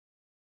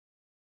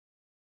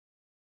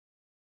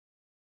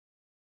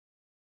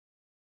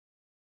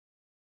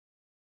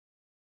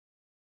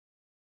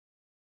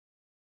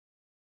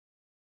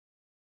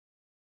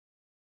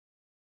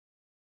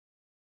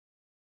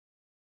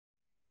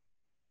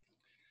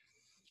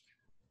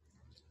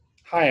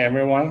Hi,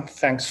 everyone.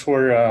 Thanks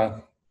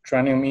for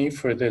joining me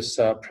for this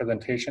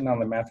presentation on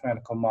the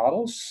mathematical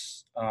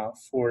models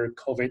for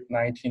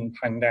COVID-19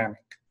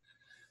 pandemic.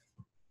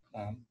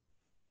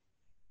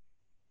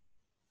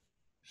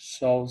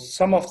 So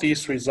some of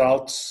these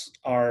results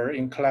are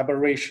in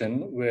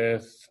collaboration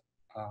with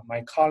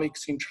my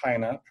colleagues in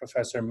China,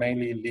 Professor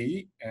Meili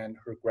Li and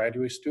her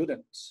graduate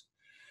students.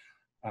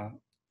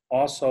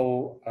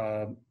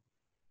 Also,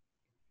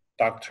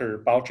 Dr.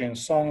 Baojun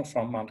Song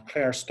from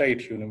Montclair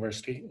State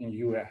University in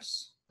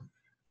US.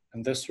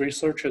 And this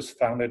research is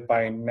funded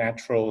by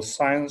Natural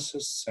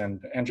Sciences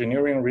and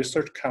Engineering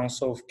Research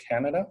Council of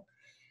Canada,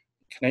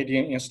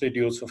 Canadian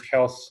Institutes of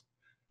Health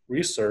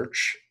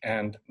Research,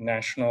 and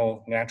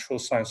National Natural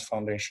Science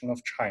Foundation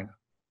of China.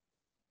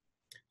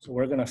 So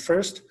we're gonna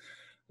first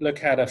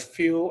look at a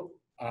few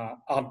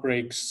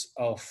outbreaks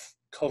of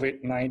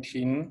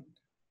COVID-19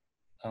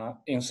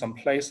 in some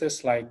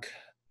places like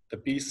the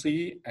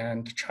BC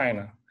and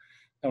China.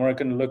 And we're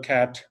gonna look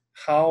at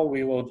how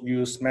we will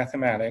use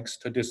mathematics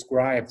to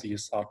describe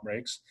these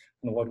outbreaks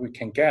and what we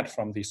can get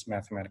from these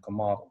mathematical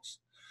models.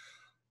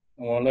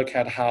 And we'll look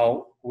at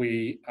how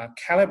we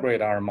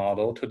calibrate our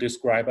model to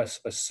describe a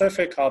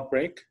specific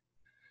outbreak.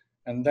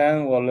 And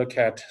then we'll look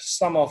at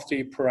some of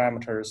the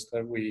parameters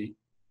that we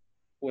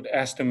would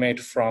estimate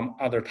from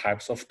other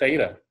types of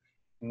data.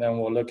 And then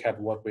we'll look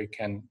at what we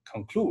can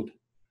conclude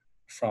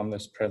from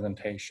this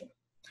presentation.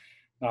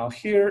 Now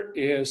here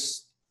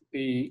is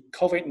the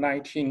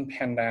COVID-19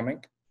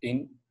 pandemic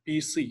in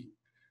BC.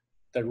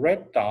 The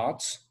red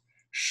dots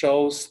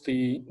shows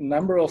the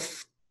number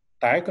of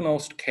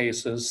diagnosed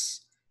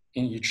cases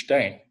in each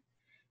day.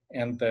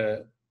 And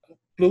the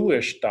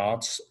bluish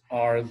dots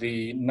are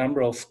the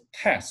number of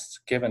tests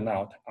given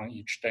out on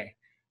each day.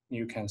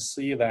 You can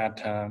see that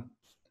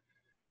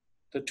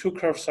the two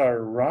curves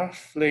are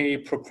roughly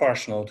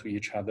proportional to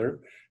each other.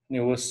 And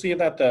you will see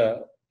that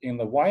in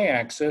the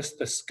y-axis,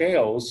 the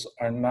scales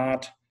are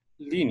not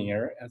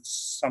linear.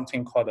 It's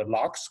something called a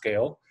log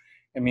scale.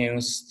 It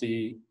means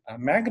the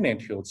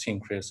magnitudes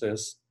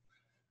increases,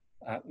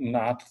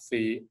 not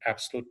the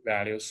absolute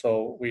value.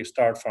 So we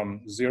start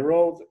from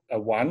 0,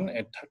 1,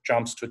 it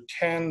jumps to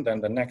 10,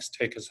 then the next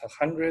tick is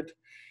 100.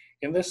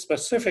 In this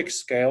specific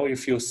scale,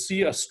 if you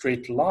see a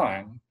straight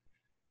line,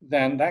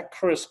 then that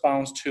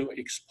corresponds to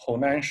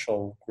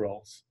exponential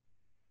growth.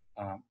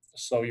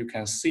 So you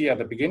can see at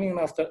the beginning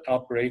of the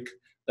outbreak,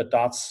 the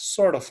dots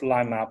sort of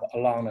line up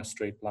along a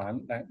straight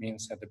line. That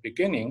means at the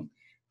beginning,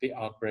 the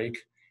outbreak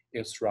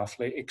is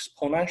roughly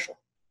exponential.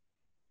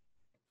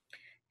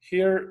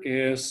 Here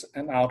is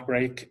an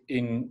outbreak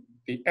in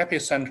the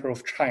epicenter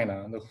of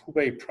China, the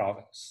Hubei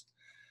province.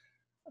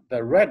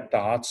 The red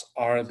dots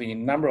are the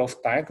number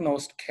of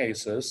diagnosed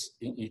cases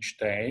in each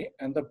day,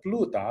 and the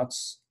blue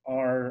dots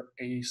are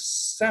a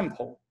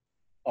sample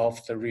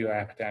of the real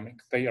epidemic.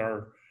 They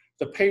are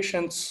the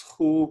patients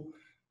who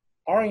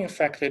are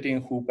infected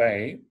in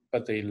Hubei,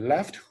 but they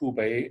left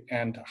Hubei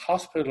and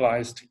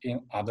hospitalized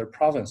in other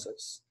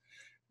provinces.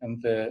 And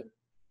the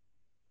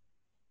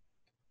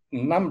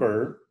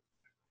number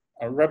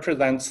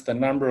represents the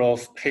number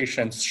of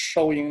patients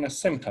showing a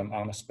symptom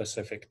on a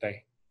specific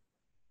day.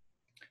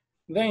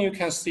 Then you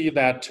can see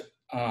that,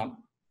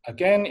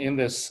 again, in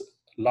this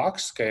log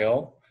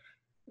scale,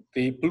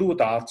 the blue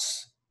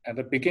dots at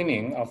the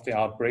beginning of the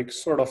outbreak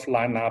sort of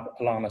line up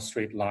along a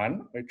straight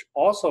line, which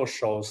also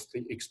shows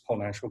the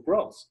exponential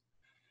growth.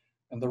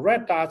 And the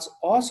red dots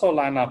also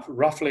line up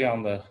roughly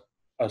on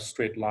a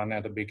straight line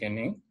at the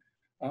beginning,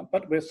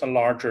 but with a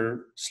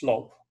larger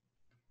slope,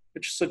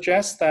 which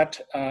suggests that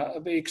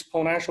the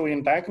exponential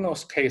in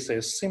diagnosed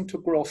cases seem to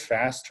grow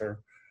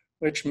faster,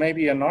 which may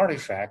be an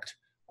artifact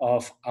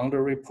of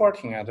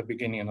underreporting at the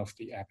beginning of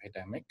the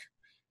epidemic.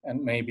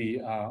 And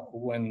maybe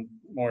when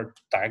more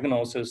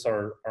diagnoses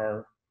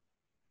or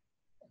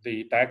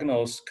the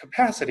diagnosed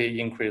capacity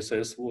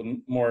increases,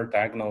 when more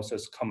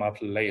diagnoses come up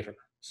later.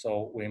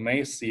 So we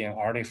may see an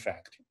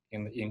artifact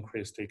in the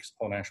increased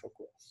exponential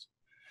growth.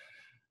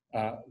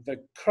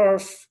 The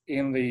curve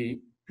in the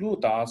blue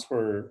dots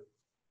were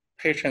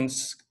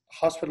patients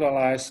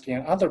hospitalized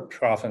in other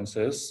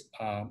provinces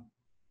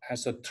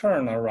has a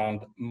turn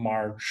around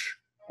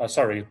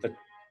the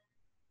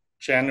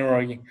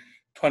January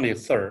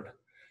 23rd.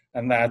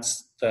 And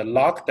that's the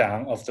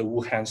lockdown of the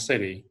Wuhan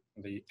city,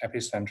 the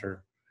epicenter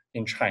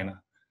in China.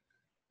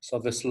 So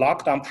this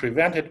lockdown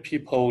prevented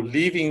people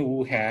leaving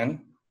Wuhan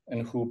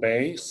and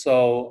Hubei,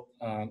 so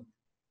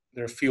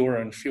there are fewer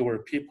and fewer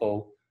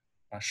people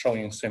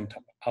showing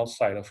symptoms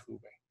outside of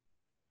Hubei.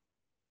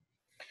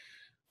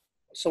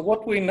 So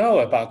what we know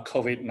about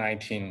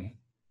COVID-19?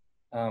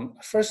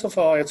 First of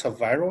all, it's a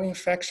viral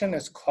infection.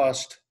 It's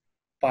caused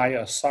by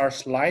a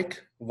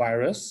SARS-like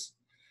virus.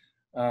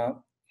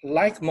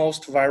 Like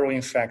most viral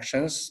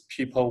infections,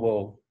 people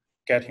will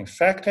get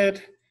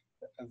infected.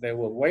 They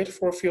will wait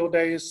for a few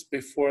days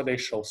before they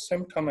show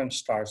symptoms and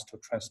starts to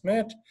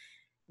transmit.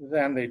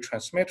 Then they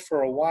transmit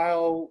for a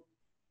while,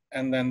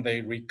 and then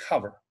they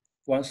recover.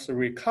 Once they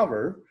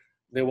recover,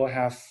 they will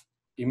have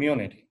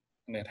immunity.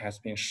 And it has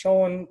been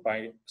shown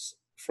by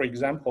for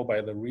example,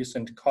 by the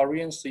recent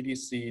Korean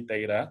CDC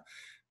data,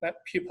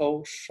 that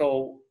people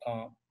show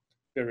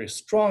very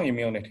strong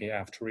immunity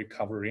after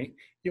recovery,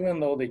 even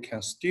though they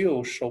can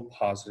still show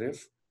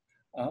positive,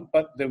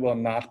 but they will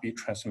not be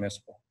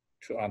transmissible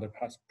to other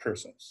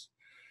persons.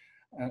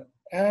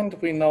 And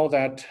we know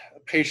that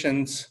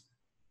patients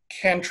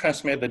can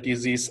transmit the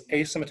disease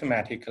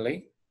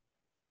asymptomatically.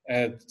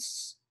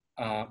 It's,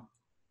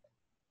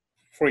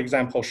 for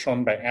example,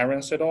 shown by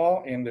Aarons et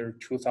al. In their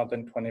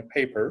 2020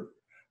 paper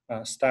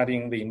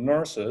studying the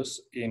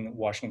nurses in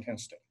Washington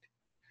State.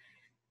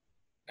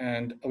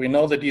 And we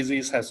know the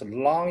disease has a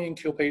long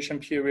incubation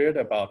period.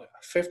 About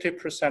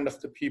 50%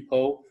 of the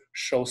people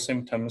show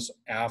symptoms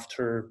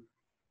after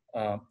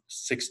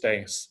 6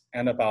 days,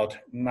 and about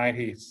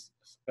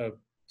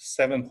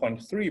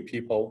 97.3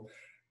 people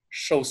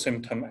show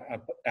symptom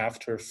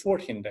after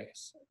 14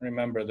 days.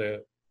 Remember,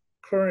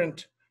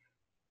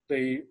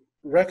 the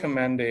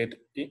recommended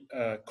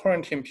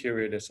quarantine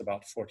period is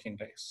about 14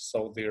 days.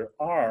 So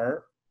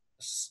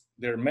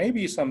there may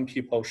be some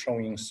people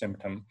showing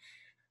symptom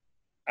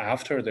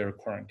after their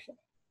quarantine.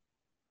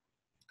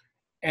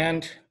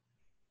 And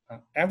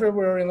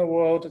everywhere in the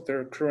world, there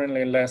are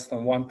currently less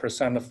than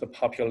 1% of the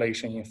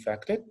population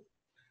infected.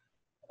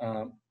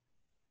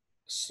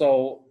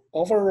 So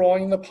overall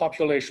in the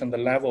population, the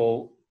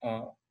level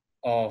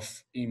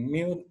of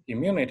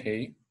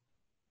immunity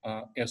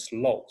is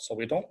low. So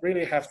we don't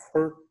really have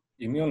herd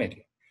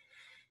immunity.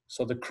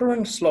 So the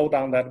current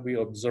slowdown that we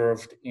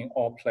observed in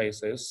all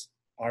places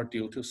are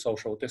due to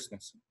social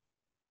distancing.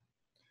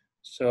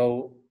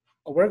 So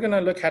we're going to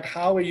look at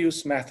how we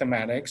use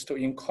mathematics to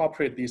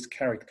incorporate these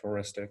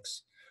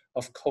characteristics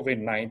of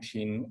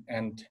COVID-19,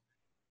 and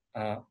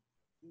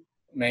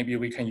maybe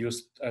we can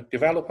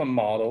develop a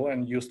model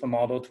and use the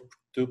model to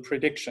do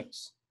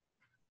predictions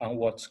on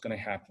what's going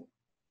to happen.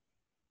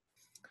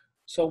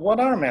 So what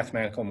are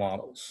mathematical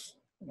models?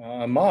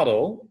 A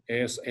model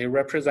is a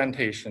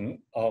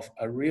representation of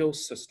a real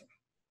system.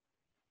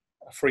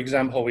 For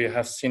example, we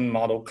have seen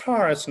model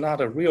car. It's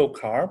not a real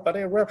car, but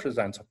it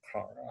represents a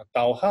car. A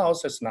doll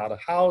house is not a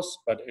house,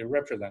 but it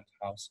represents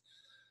a house.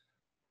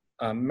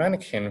 A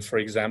mannequin, for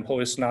example,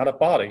 is not a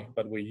body,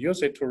 but we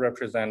use it to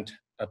represent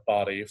a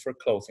body for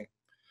clothing.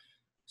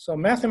 So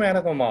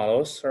mathematical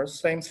models are the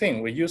same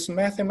thing. We use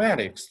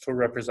mathematics to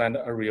represent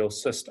a real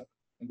system.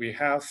 We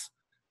have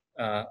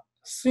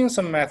seen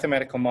some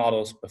mathematical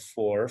models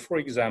before. For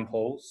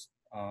example,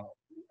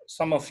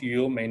 some of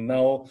you may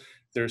know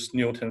there's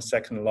Newton's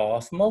second law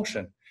of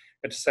motion.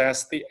 It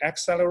says the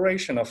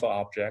acceleration of an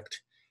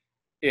object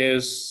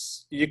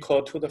is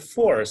equal to the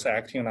force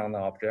acting on the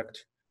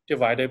object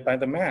divided by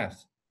the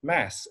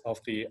mass of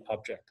the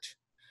object.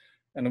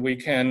 And we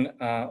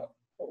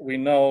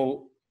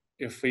know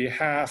if we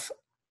have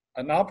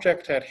an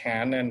object at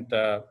hand and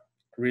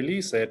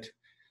release it,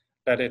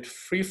 let it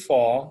free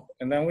fall,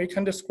 and then we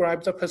can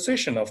describe the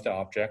position of the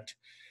object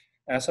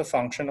as a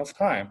function of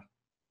time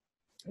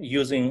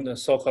using the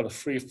so-called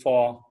free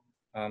fall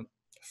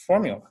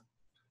formula.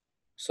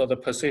 So the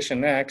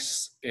position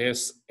x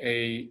is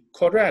a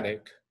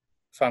quadratic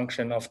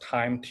function of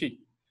time t.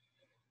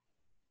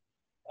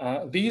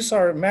 These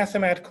are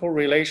mathematical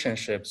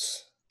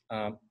relationships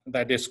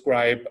that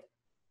describe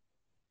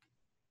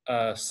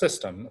a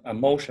system, a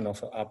motion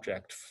of an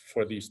object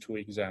for these two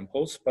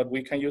examples, but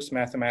we can use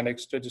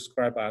mathematics to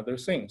describe other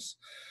things.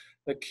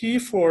 The key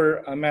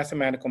for a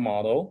mathematical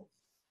model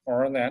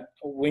are that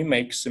we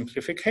make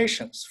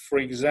simplifications. For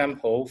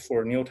example,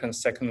 for Newton's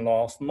second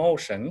law of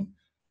motion,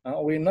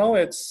 we know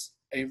it's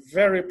a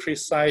very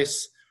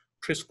precise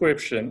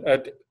description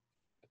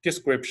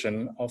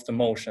of the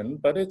motion,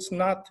 but it's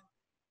not,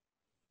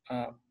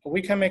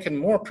 we can make it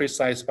more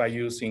precise by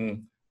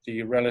using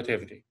the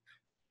relativity.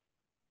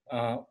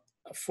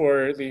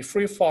 For the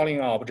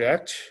free-falling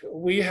object,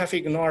 we have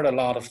ignored a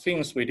lot of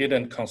things. We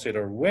didn't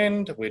consider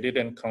wind, we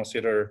didn't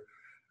consider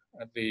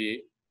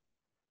the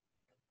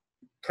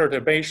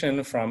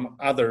perturbation from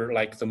other,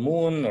 like the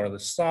moon or the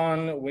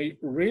sun. We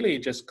really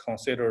just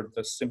considered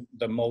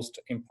the most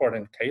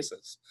important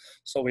cases.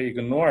 So we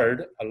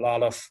ignored a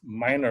lot of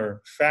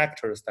minor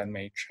factors that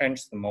may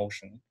change the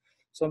motion.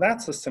 So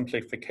that's a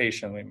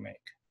simplification we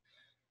make.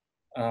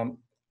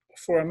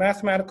 For a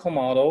mathematical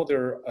model,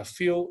 there are a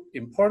few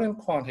important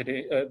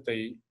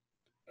the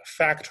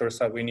factors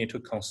that we need to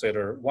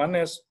consider. One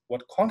is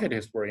what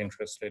quantities we're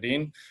interested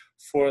in.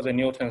 For the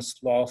Newton's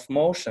law of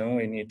motion,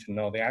 we need to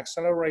know the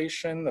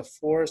acceleration, the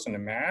force, and the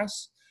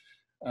mass.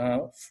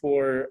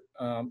 For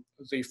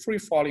the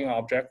free-falling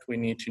object, we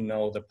need to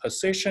know the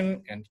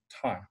position and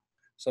time.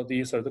 So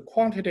these are the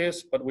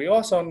quantities, but we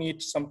also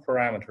need some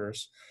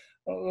parameters.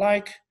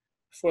 Like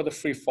for the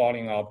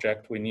free-falling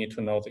object, we need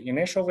to know the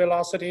initial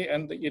velocity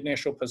and the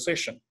initial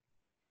position.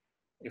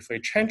 If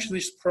we change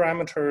these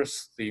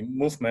parameters, the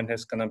movement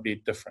is going to be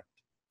different.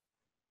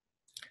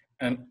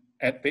 And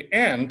at the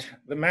end,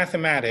 the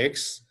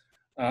mathematics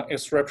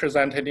is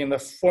represented in the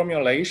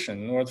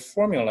formulation or the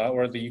formula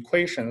or the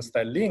equations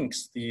that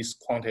links these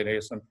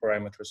quantities and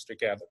parameters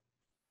together.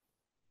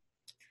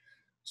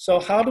 So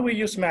how do we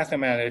use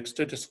mathematics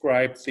to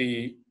describe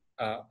the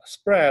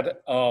spread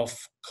of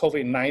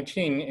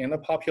COVID-19 in the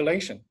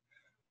population?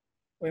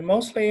 We're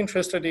mostly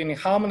interested in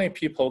how many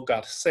people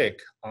got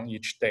sick on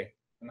each day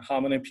and how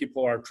many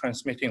people are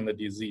transmitting the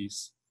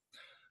disease.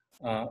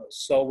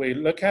 So we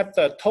look at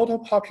the total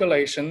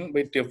population,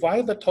 we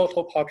divide the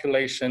total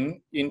population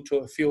into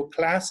a few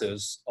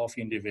classes of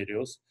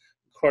individuals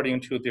according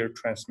to their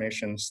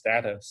transmission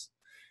status.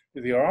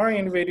 If there are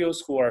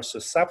individuals who are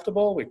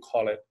susceptible, we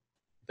call it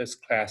this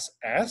class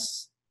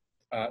S.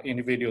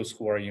 Individuals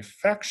who are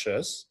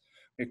infectious,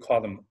 we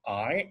call them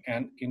I,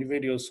 and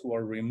individuals who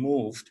are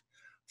removed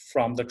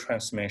from the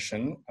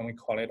transmission, and we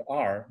call it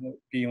R.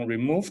 Being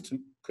removed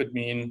could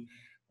mean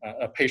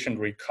a patient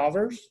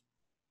recovers,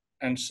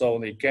 and so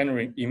they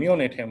gain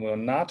immunity and will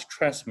not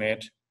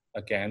transmit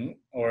again,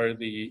 or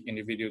the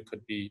individual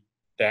could be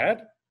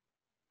dead,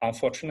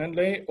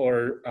 unfortunately,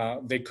 or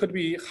they could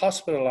be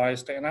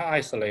hospitalized and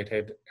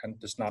isolated and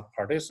does not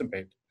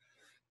participate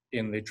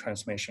in the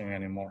transmission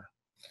anymore.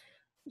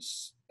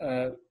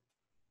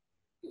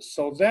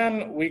 So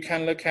then we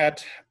can look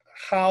at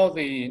how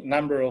the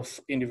number of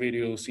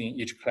individuals in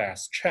each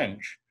class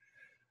change.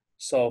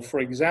 So for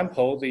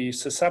example, the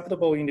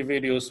susceptible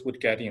individuals would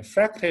get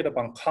infected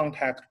upon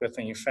contact with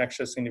an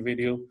infectious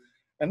individual,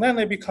 and then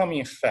they become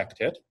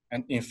infected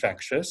and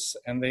infectious,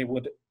 and they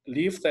would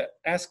leave the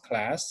S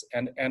class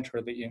and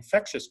enter the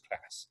infectious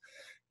class.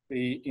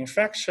 The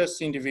infectious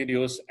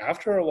individuals,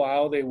 after a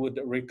while, they would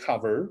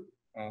recover,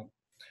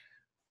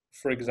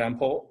 for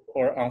example,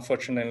 or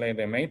unfortunately,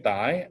 they may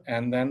die,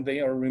 and then they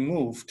are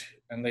removed,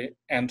 and they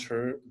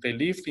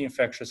leave the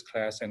infectious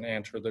class and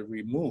enter the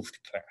removed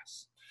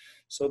class.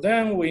 So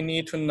then we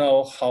need to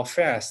know how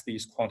fast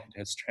these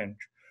quantities change.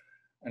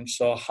 And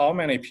so how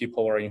many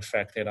people are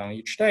infected on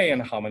each day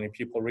and how many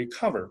people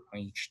recover on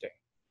each day.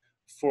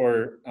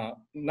 For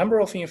number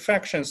of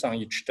infections on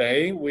each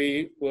day,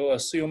 we will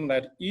assume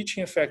that each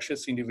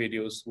infectious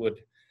individuals would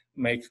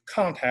make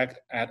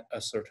contact at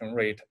a certain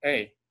rate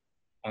A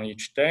on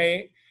each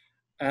day.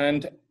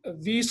 And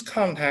these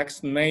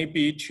contacts may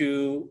be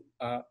to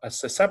a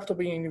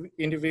susceptible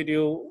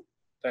individual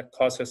that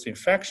causes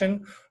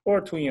infection, or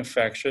to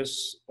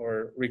infectious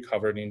or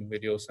recovered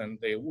individuals, and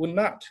they would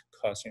not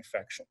cause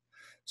infection.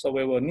 So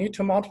we will need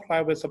to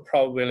multiply with the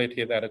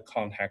probability that a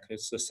contact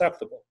is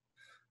susceptible.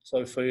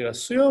 So if we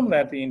assume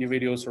that the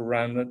individuals are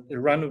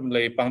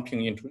randomly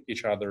bumping into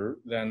each other,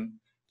 then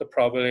the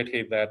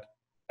probability that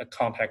a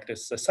contact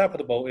is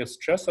susceptible is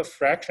just a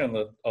fraction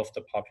of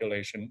the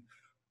population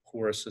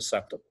who are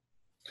susceptible.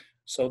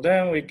 So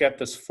then we get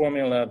this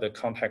formula, the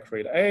contact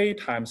rate A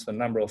times the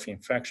number of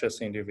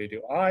infectious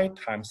individual I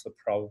times the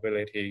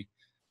probability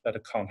that a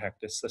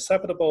contact is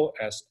susceptible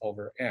S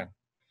over N.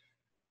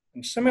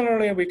 And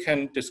similarly, we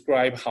can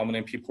describe how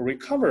many people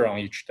recover on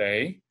each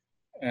day.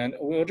 And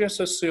we'll just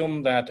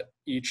assume that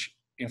each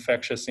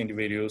infectious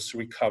individuals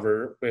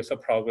recover with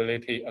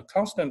a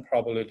constant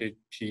probability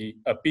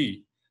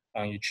B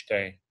on each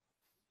day.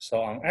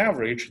 So on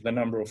average, the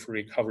number of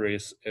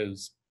recoveries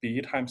is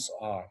B times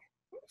I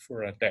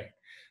for a day.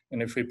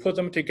 And if we put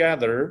them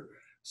together,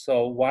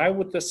 so why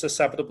would the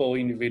susceptible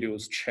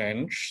individuals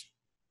change?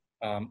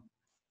 And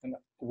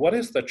what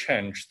is the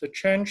change? The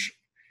change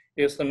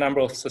is the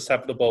number of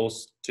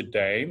susceptibles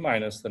today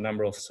minus the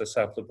number of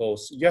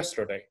susceptibles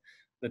yesterday.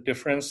 The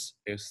difference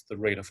is the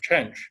rate of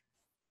change.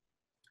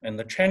 And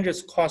the change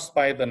is caused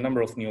by the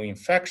number of new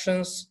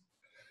infections,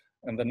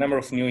 and the number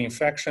of new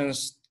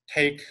infections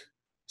take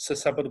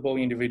susceptible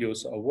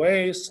individuals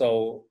away,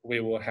 so we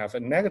will have a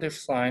negative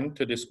sign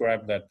to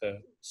describe that the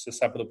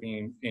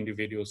susceptible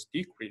individuals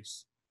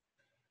decrease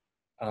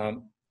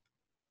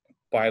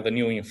by the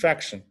new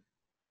infection.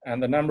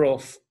 And the number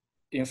of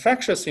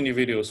infectious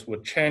individuals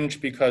would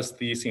change because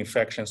these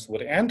infections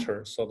would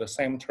enter, so the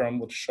same term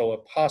would show a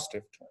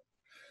positive term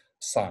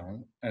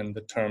sign, and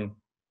the term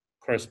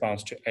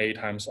corresponds to A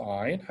times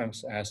I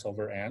times S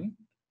over N,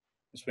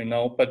 as we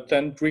know, but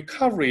then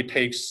recovery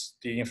takes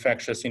the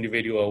infectious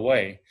individual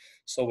away.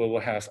 So we will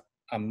have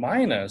a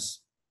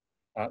minus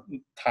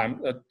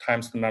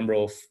times the number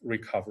of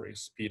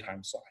recoveries, B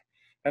times I.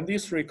 And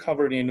these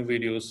recovered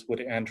individuals would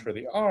enter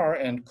the R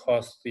and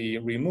cause the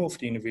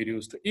removed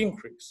individuals to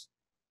increase.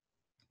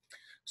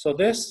 So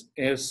this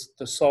is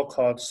the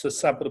so-called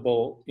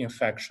susceptible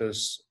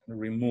infectious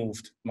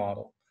removed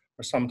model,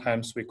 or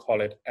sometimes we call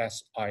it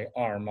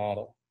SIR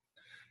model.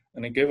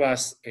 And it gives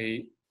us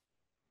a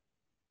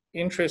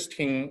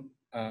interesting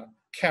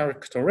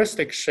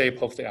characteristic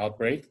shape of the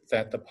outbreak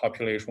that the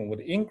population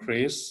would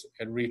increase,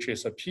 it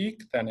reaches a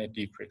peak, then it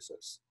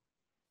decreases.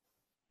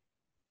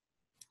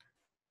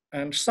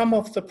 And some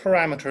of the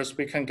parameters,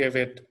 we can give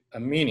it a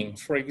meaning.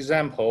 For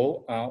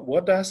example,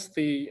 what does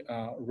the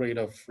rate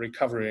of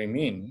recovery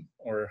mean,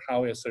 or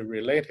how is it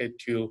related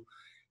to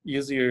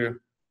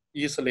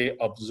easily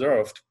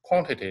observed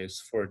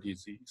quantities for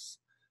disease?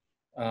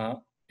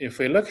 If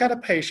we look at a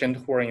patient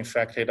who are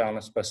infected on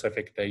a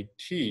specific day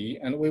T,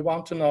 and we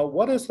want to know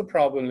what is the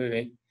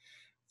probability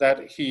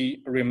that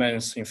he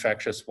remains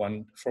infectious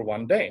for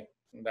one day,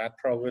 that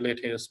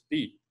probability is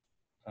B.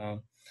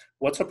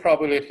 What's the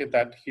probability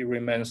that he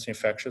remains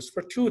infectious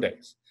for 2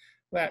 days?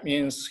 That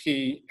means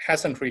he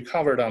hasn't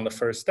recovered on the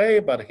first day,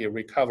 but he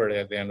recovered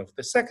at the end of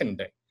the second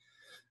day.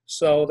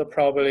 So the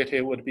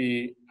probability would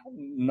be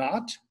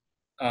not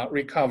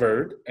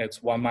recovered,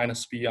 it's 1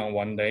 minus b on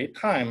 1 day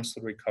times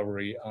the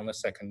recovery on the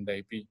second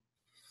day b.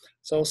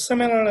 So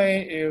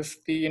similarly,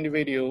 if the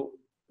individual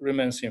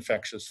remains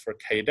infectious for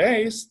k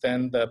days,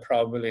 then the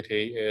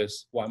probability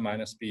is 1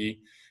 minus b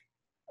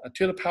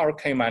to the power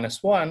k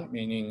minus 1,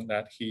 meaning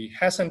that he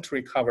hasn't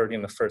recovered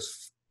in the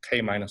first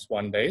k minus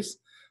 1 days,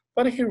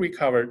 but he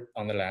recovered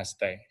on the last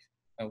day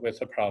with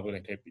the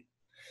probability b.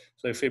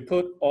 So if we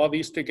put all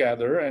these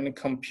together and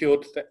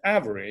compute the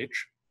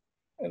average,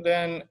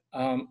 then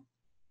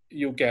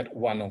you get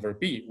 1 over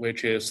b,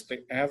 which is the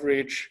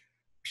average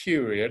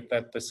period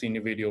that this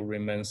individual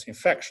remains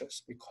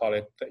infectious. We call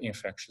it the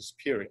infectious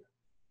period.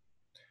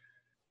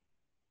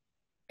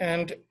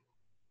 And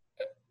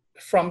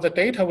from the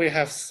data, we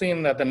have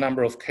seen that the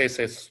number of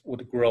cases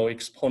would grow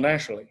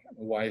exponentially.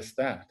 Why is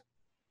that?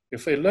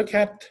 If we look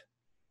at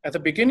the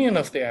beginning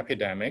of the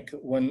epidemic,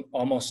 when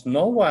almost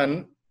no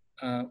one,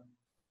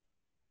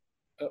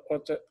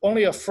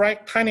 only a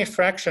tiny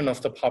fraction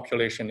of the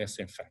population is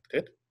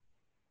infected,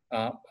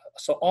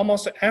 so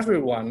almost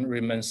everyone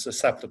remains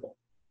susceptible.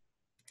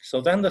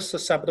 So then the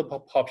susceptible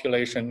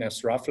population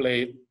is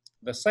roughly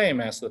the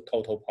same as the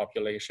total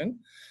population.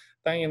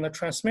 Then in the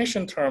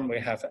transmission term, we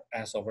have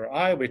S over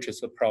I, which is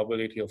the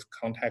probability of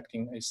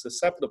contacting a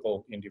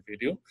susceptible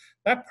individual.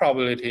 That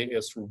probability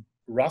is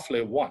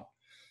roughly 1.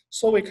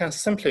 So we can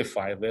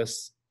simplify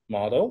this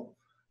model.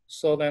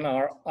 So then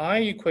our I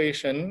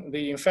equation,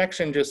 the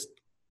infection just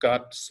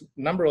got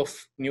number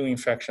of new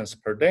infections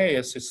per day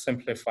is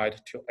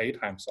simplified to A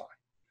times I.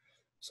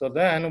 So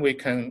then we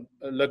can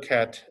look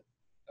at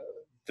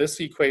this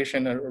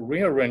equation and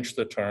rearrange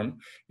the term.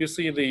 You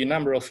see the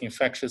number of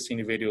infectious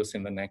individuals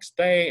in the next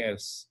day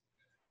is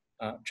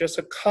just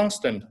a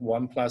constant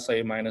 1 plus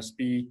A minus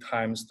B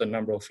times the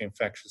number of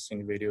infectious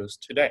individuals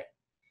today.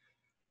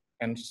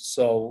 And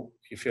so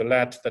if you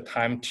let the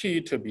time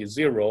t to be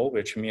 0,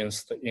 which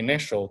means the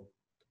initial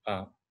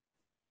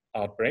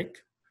outbreak,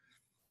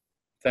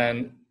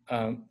 then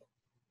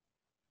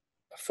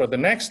for the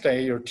next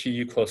day, your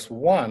t equals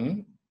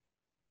 1,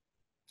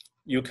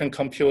 you can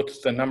compute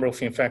the number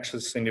of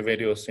infectious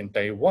individuals in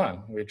day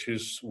 1, which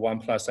is 1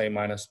 plus A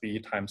minus B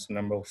times the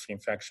number of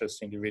infectious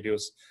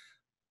individuals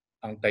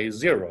on day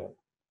 0.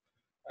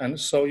 And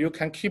so you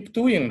can keep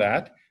doing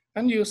that,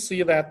 and you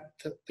see that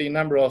the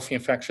number of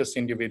infectious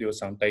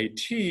individuals on day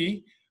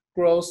t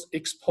grows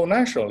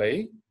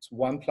exponentially. It's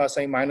 1 plus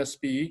A minus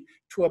B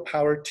to a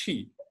power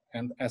t.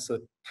 And as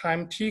the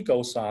time t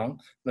goes on,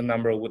 the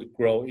number would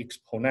grow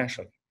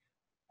exponentially.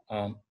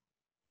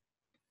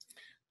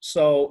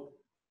 So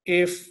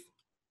if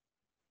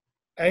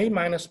A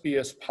minus B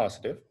is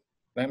positive,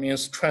 that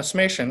means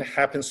transmission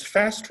happens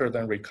faster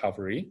than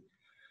recovery,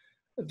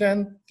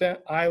 then the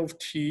I of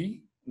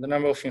t, the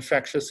number of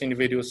infectious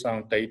individuals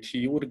on day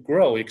t, would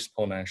grow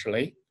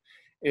exponentially.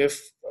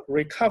 If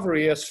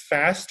recovery is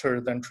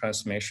faster than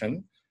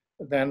transmission,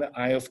 then the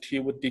I of t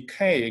would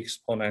decay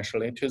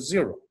exponentially to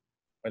 0,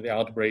 where the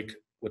outbreak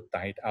would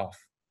die off.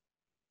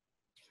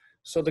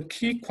 So the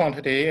key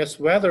quantity is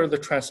whether the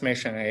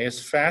transmission A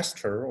is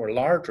faster or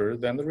larger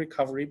than the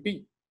recovery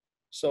B.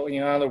 So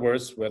in other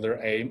words, whether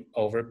A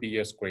over B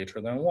is greater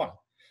than 1.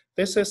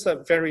 This is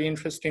a very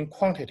interesting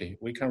quantity.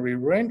 We can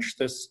rearrange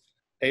this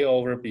A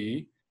over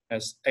B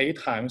as A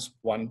times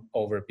 1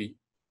 over B.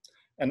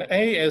 And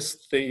A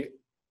is the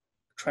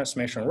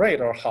transmission rate,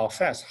 or how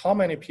fast, how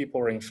many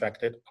people are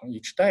infected on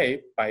each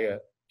day by an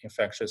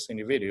infectious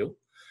individual.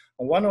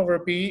 1 over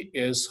B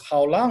is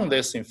how long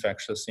these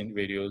infectious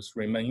individuals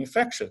remain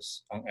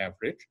infectious on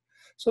average.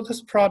 So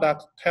this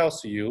product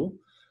tells you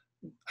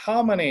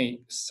how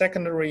many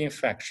secondary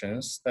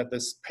infections that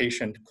this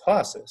patient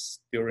causes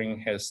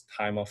during his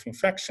time of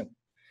infection,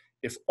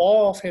 if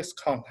all of his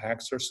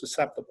contacts are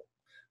susceptible.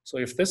 So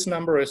if this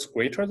number is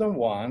greater than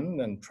 1,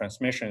 then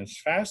transmission is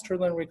faster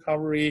than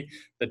recovery,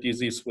 the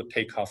disease would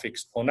take off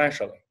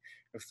exponentially.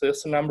 If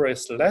this number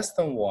is less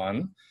than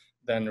 1,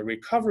 then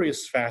recovery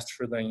is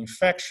faster than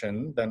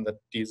infection, then the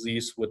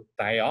disease would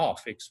die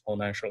off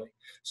exponentially.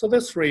 So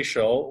this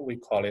ratio, we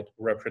call it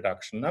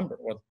reproduction number,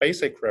 or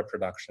basic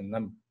reproduction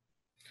number.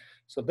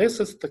 So this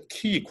is the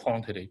key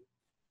quantity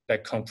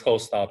that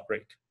controls the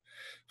outbreak.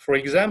 For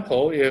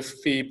example,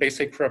 if the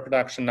basic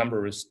reproduction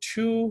number is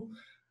 2,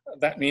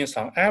 that means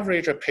on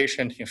average, a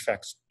patient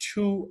infects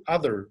 2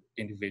 other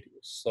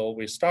individuals. So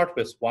we start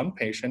with 1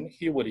 patient,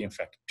 he would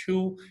infect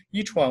 2,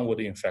 each one would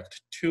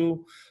infect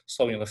 2.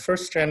 So in the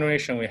first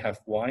generation, we have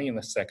 1, in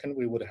the second,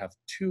 we would have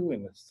 2,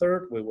 in the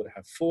third, we would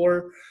have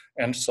 4,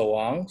 and so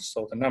on.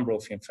 So the number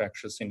of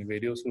infectious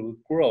individuals will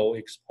grow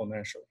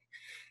exponentially.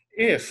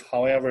 If,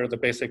 however, the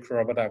basic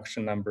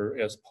reproduction number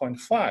is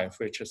 0.5,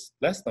 which is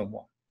less than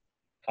 1,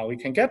 how we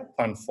can get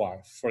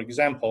 0.5? For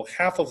example,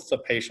 half of the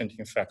patient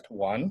infect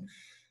 1,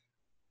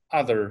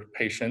 other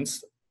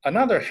patients,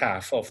 another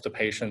half of the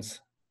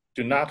patients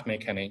do not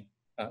make any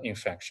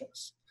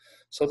infections.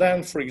 So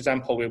then, for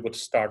example, we would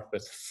start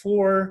with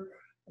 4,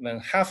 and then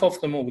half of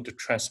them would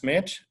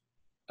transmit,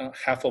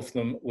 half of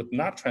them would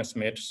not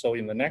transmit. So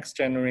in the next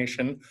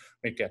generation,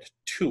 we get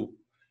 2.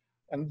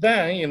 And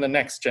then in the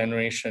next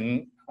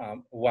generation,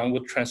 one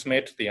would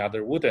transmit, the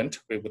other wouldn't,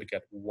 we would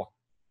get 1.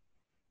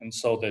 And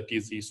so the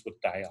disease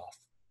would die off.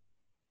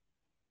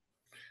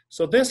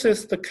 So this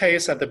is the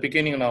case at the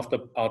beginning of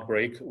the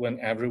outbreak when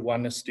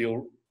everyone is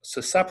still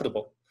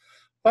susceptible.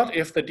 But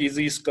if the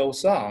disease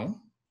goes on,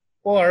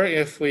 or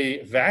if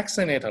we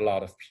vaccinate a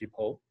lot of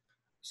people,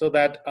 so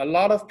that a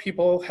lot of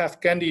people have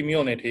gained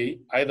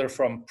immunity either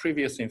from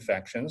previous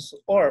infections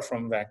or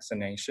from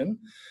vaccination,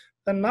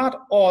 then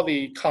not all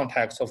the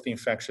contacts of the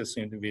infectious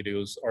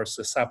individuals are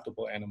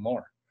susceptible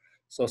anymore.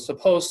 So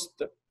suppose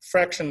the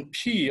fraction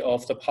P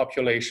of the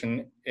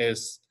population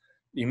is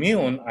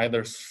immune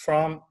either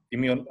from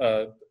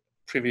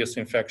previous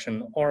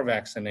infection or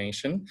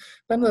vaccination,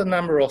 then the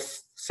number of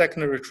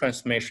secondary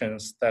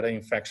transmissions that an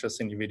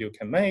infectious individual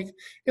can make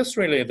is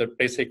really the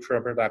basic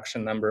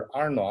reproduction number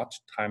R0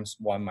 times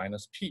 1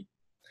 minus P.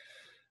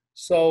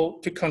 So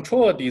to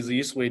control a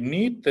disease, we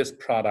need this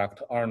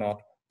product R0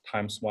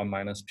 times 1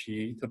 minus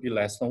P to be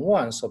less than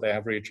 1, so the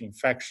average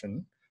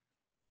infection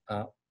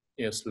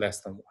is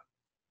less than 1.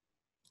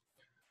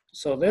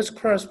 So this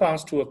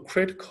corresponds to a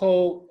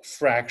critical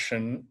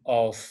fraction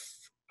of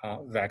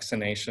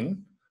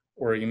vaccination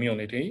or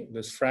immunity.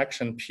 This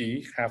fraction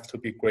P have to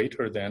be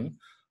greater than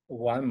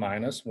 1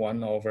 minus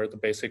 1 over the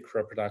basic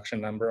reproduction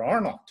number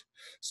R0.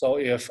 So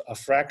if a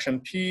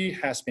fraction P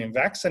has been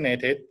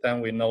vaccinated,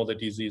 then we know the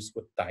disease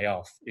would die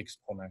off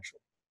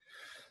exponentially.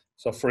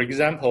 So for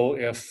example,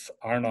 if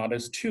R0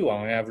 is 2,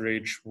 on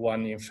average,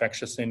 one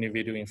infectious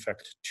individual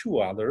infects 2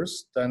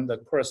 others, then the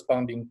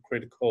corresponding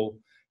critical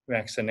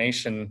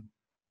vaccination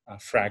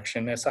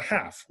fraction is a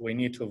half. We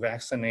need to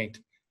vaccinate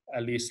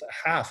at least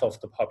half of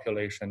the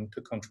population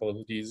to control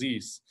the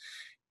disease.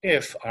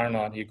 If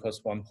R0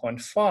 equals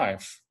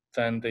 1.5,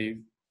 then the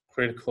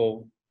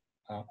critical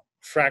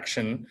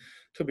fraction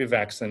to be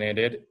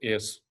vaccinated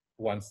is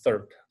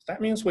 1/3.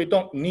 That means we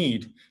don't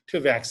need to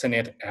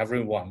vaccinate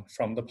everyone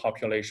from the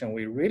population.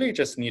 We really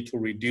just need to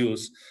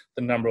reduce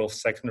the number of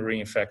secondary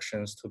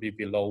infections to be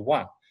below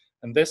 1.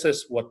 And this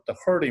is what the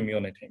herd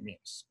immunity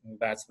means. And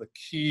that's the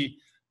key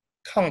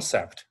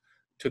concept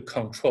to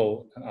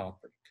control an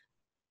outbreak.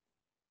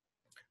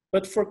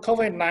 But for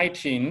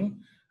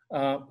COVID-19,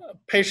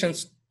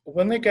 patients,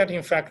 when they get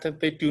infected,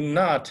 they do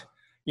not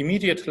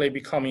immediately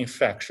become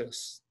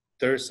infectious.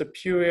 There's a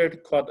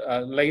period called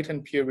a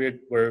latent period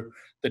where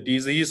the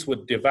disease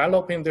would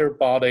develop in their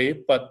body,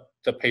 but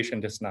the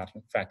patient is not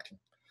infecting.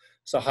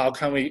 So how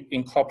can we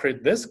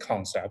incorporate this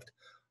concept?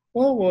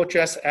 Well, we'll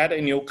just add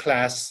a new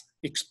class,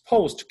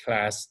 exposed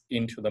class,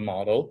 into the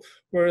model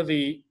where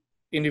the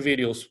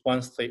individuals,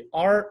 once they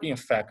are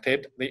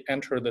infected, they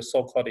enter the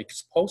so-called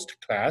exposed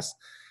class.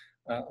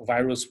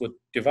 Virus would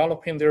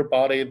develop in their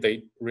body,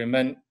 they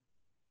remain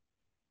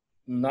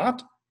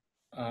not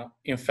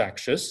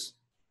infectious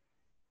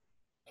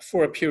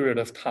for a period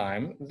of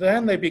time,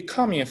 then they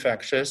become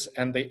infectious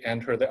and they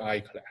enter the I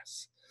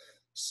class.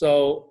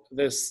 So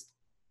this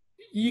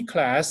E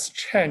class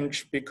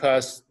change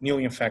because new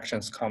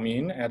infections come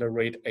in at a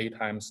rate A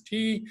times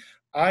T,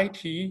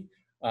 IT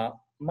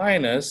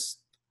minus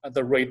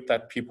the rate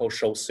that people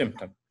show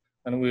symptom.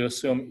 And we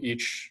assume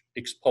each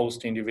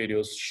exposed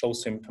individuals show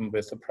symptom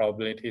with a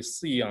probability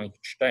C on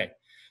each day.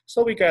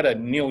 So we get a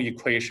new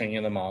equation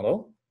in the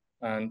model.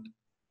 And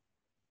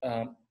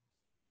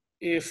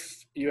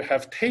if you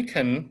have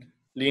taken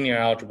linear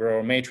algebra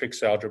or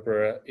matrix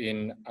algebra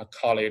in a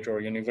college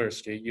or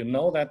university, you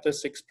know that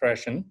this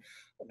expression,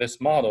 this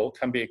model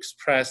can be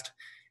expressed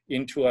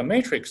into a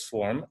matrix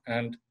form.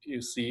 And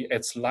you see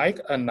it's like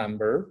a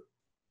number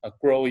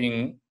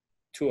growing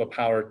to a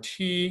power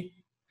T.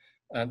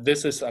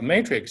 This is a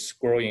matrix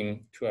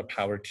growing to a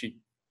power T.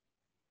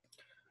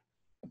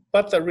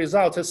 But the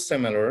result is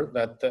similar,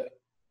 that the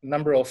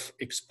number of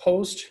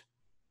exposed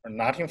or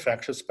not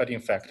infectious but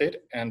infected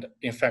and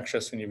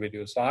infectious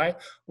individuals I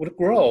would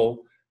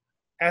grow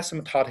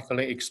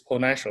asymptotically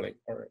exponentially,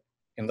 or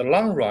in the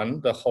long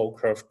run, the whole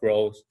curve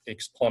grows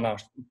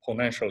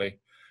exponentially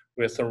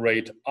with the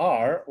rate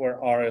R,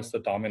 where R is the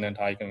dominant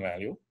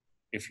eigenvalue,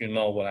 if you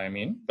know what I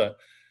mean. But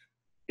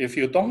if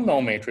you don't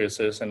know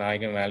matrices and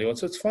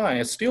eigenvalues, it's fine.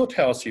 It still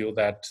tells you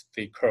that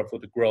the curve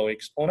would grow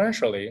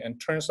exponentially. And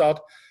turns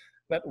out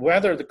that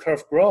whether the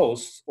curve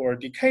grows or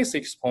decays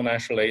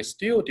exponentially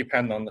still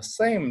depend on the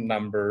same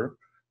number,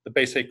 the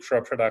basic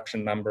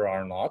reproduction number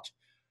R0.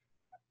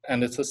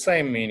 And it's the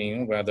same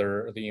meaning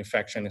whether the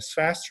infection is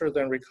faster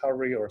than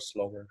recovery or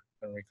slower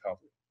than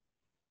recovery.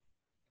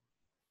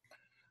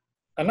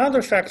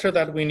 Another factor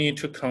that we need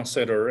to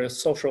consider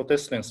is social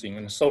distancing,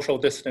 and social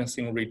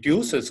distancing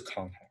reduces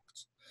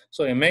contact.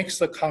 So it makes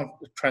the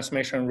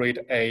transmission rate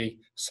A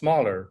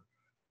smaller.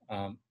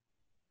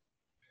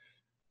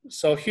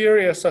 So here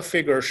is a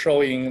figure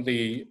showing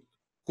the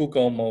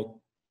Google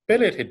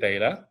mobility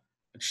data.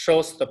 It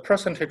shows the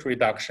percentage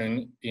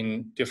reduction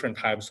in different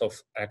types of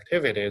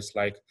activities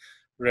like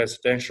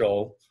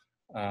residential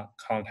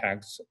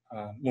contacts,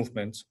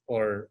 movements,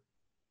 or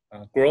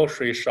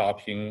grocery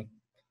shopping,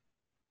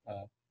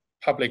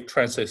 public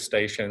transit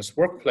stations,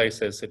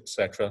 workplaces,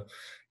 etc.,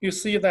 you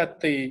see that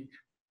the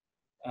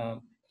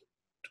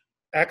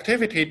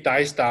activity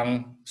dies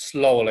down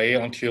slowly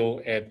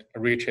until it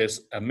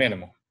reaches a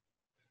minimum.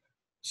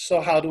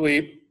 So how do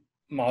we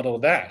model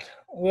that?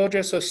 We'll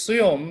just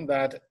assume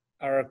that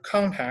our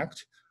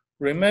contact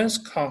remains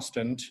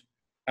constant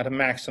at a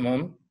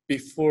maximum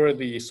before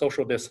the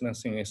social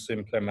distancing is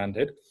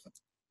implemented.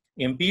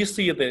 In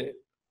BC, the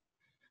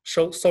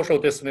social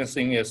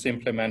distancing is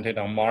implemented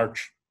on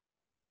March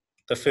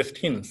the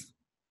 15th.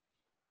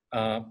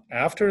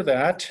 After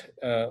that,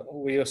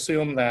 we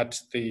assume that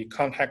the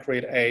contact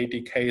rate A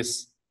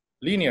decays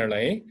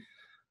linearly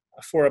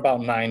for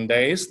about 9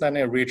 days, then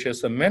it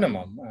reaches a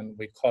minimum, and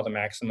we call the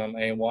maximum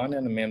A1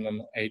 and the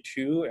minimum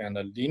A2 and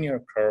a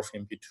linear curve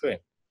in between.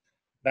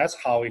 That's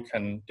how we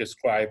can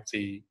describe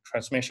the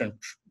transmission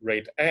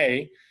rate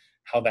A,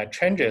 how that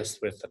changes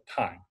with the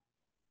time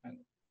and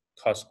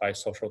caused by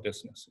social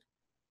distancing.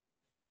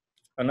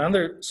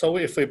 So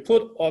if we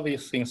put all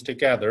these things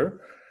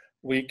together,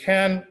 we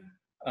can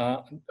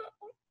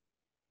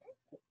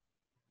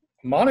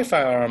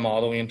modify our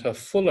model into a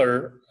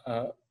fuller,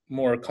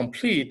 more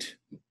complete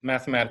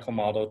mathematical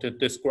model to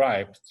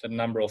describe the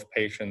number of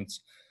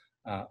patients,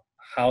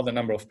 how the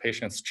number of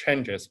patients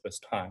changes with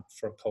time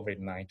for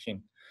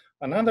COVID-19.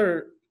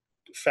 Another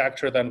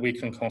factor that we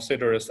can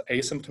consider is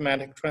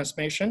asymptomatic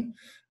transmission.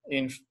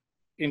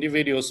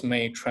 Individuals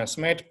may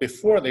transmit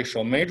before they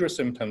show major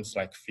symptoms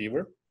like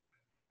fever.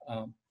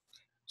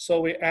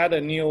 So we add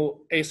a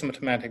new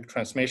asymptomatic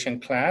transmission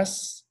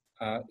class.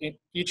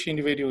 Each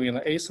individual in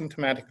the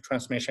asymptomatic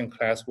transmission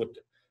class would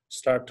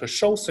start to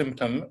show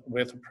symptom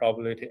with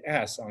probability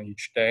S on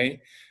each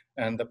day.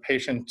 And the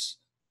patients,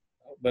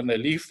 when they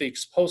leave the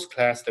exposed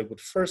class, they would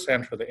first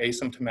enter the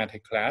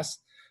asymptomatic class.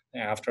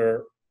 And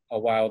after a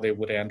while, they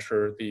would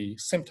enter the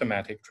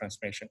symptomatic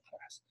transmission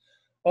class.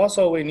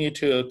 Also, we need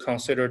to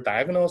consider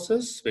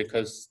diagnosis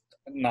because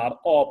not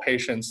all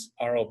patients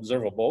are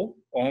observable.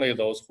 Only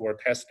those who are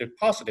tested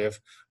positive,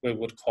 we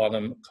would call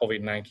them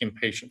COVID-19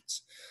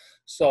 patients.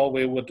 So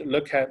we would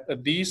look at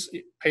these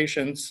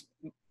patients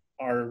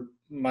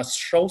must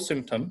show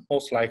symptoms.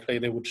 Most likely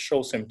they would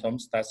show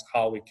symptoms. That's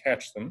how we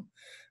catch them.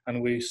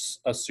 And we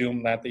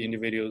assume that the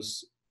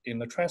individuals in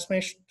the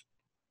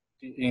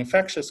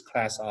infectious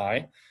class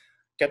I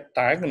get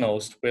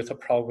diagnosed with a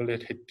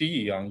probability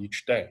D on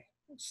each day.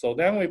 So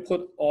then we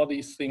put all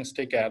these things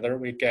together,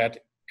 we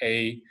get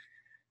a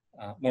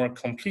more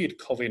complete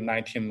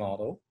COVID-19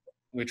 model,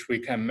 which we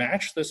can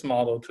match this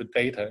model to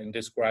data and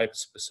describe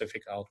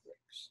specific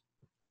outbreaks.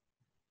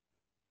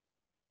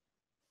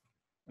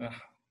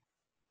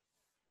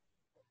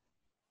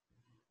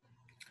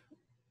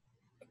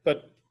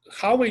 But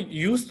how we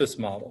use this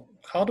model?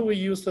 How do we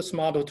use this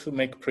model to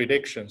make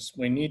predictions?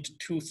 We need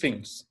two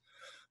things.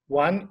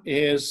 One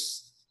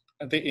is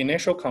the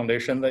initial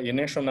condition, the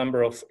initial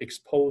number of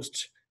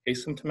exposed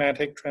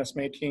asymptomatic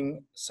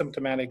transmitting,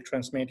 symptomatic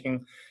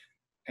transmitting,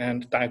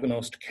 and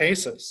diagnosed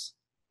cases.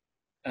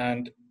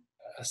 And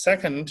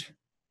second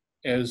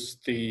is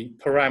the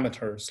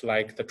parameters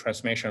like the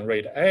transmission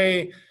rate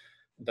A,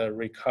 the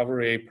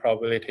recovery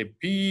probability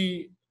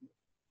B,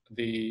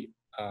 the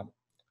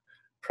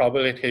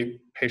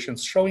probability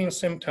patients showing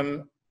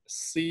symptom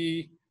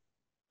C,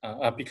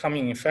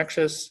 becoming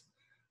infectious,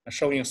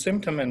 showing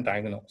symptom and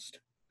diagnosed.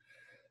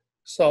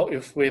 So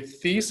if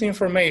with these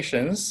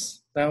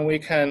informations, then we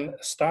can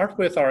start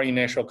with our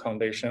initial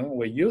condition.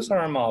 We use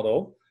our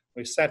model,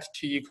 we set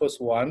T equals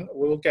 1,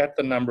 we'll get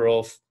the number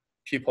of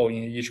people in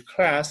each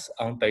class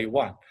on day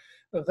 1.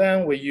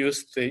 Then we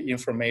use the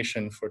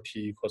information for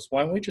T equals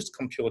 1, we just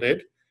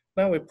computed.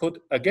 Then we put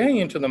again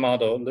into the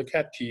model, look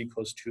at T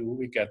equals 2,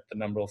 we get the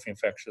number of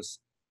infectious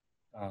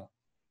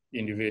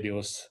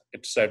individuals,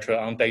 etc.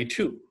 on day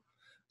 2.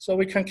 So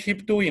we can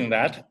keep doing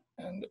that.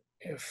 And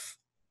if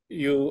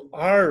you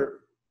are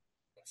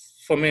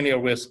familiar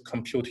with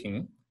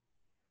computing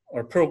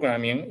or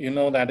programming, you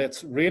know that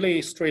it's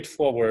really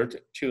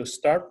straightforward to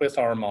start with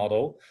our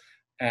model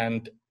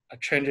and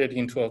change it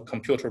into a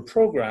computer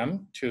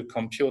program to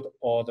compute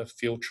all the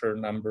future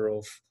number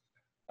of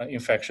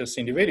infectious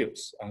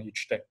individuals on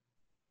each day.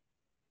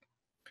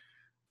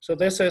 So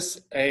this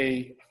is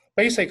a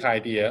basic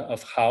idea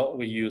of how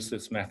we use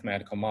these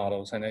mathematical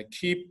models. And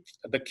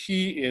the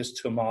key is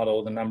to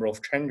model the number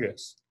of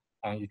changes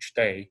on each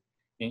day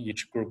in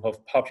each group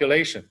of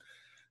population.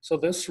 So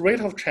this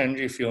rate of change,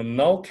 if you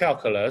know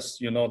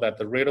calculus, you know that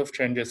the rate of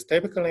change is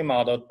typically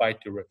modeled by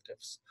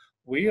derivatives.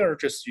 We are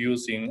just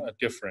using a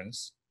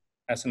difference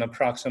as an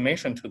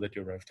approximation to the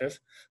derivative.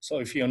 So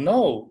if you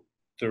know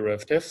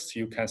derivatives,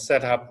 you can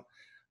set up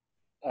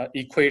an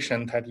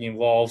equation that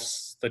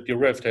involves the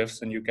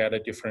derivatives and you get a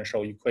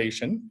differential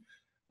equation.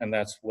 And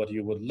that's what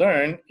you would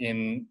learn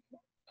in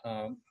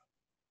a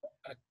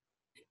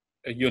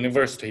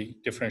university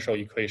differential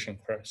equation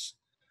course.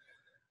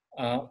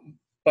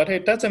 But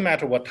it doesn't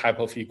matter what type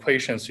of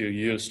equations you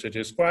use to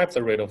describe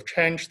the rate of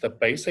change, the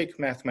basic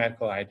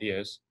mathematical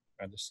ideas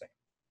are the same.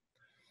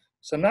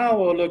 So now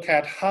we'll look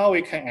at how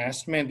we can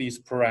estimate these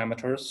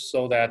parameters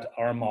so that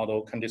our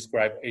model can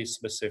describe a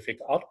specific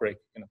outbreak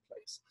in a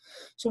place.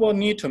 So we'll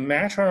need to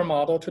match our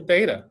model to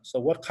data. So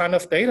what kind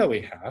of data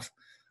we have?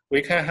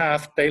 We can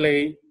have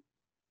daily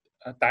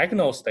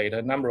diagnosed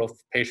data, number of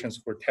patients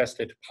who were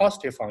tested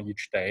positive on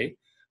each day.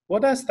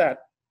 What does that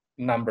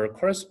number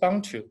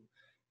correspond to?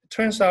 It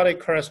turns out it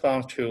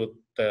corresponds to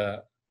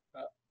the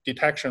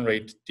detection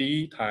rate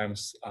D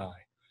times I.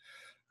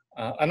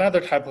 Another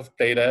type of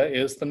data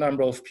is the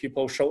number of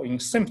people showing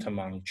symptom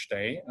on each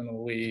day, and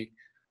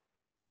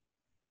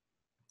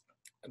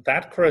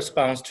that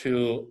corresponds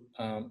to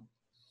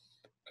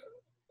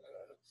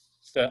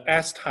the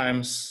S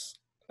times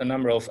the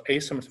number of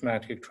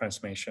asymptomatic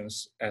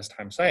transmissions, S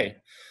times A.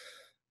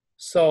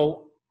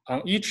 So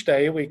on each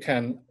day, we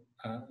can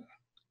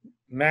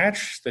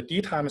match the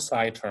D times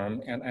I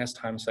term and S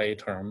times A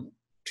term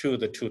to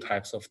the two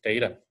types of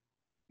data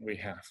we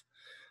have.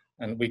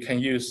 And we can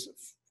use,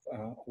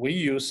 we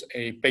use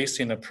a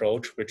Bayesian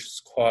approach, which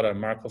is called a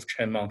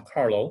Markov-Chain Monte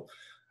Carlo.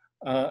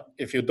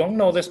 If you don't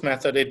know this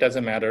method, it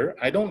doesn't matter.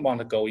 I don't want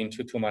to go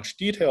into too much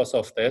details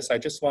of this. I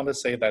just want to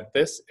say that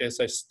this is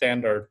a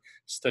standard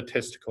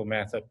statistical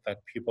method that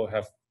people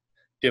have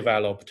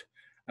developed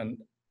and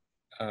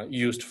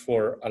used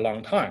for a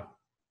long time.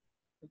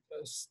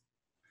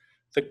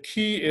 The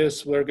key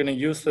is we're going to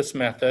use this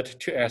method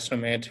to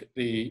estimate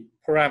the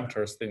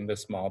parameters in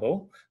this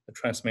model, the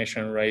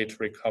transmission rate,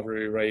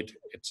 recovery rate,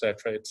 et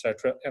cetera,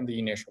 and the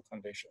initial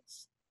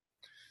conditions.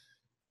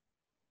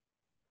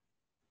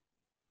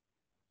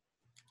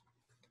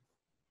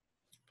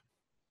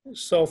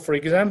 So for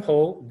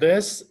example,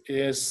 this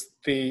is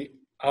the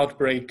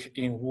outbreak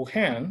in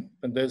Wuhan,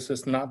 but this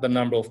is not the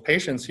number of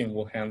patients in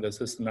Wuhan,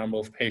 this is the number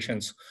of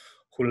patients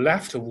who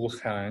left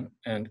Wuhan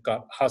and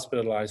got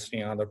hospitalized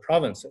in other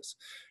provinces.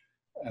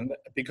 And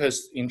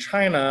because in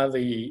China,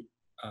 the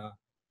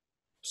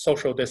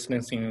social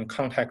distancing and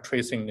contact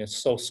tracing is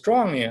so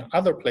strong in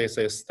other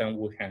places than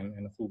Wuhan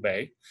and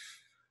Hubei,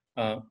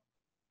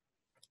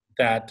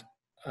 that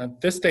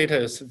this data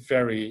is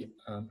very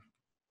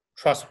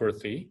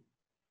trustworthy.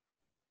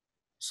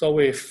 So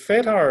we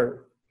fit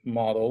our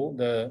model,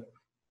 the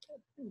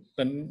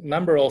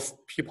number of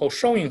people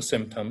showing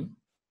symptom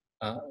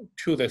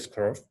to this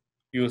curve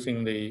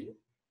using the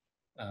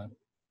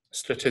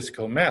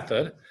statistical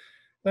method,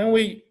 then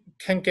we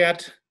can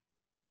get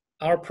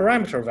our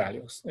parameter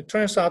values. It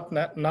turns out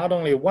that not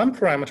only one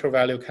parameter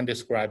value can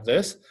describe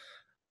this,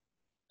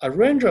 a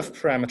range of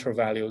parameter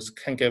values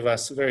can give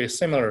us very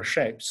similar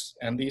shapes,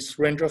 and these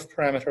range of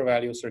parameter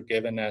values are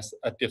given as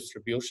a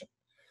distribution.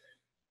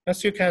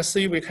 As you can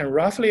see, we can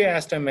roughly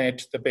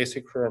estimate the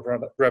basic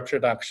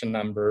reproduction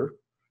number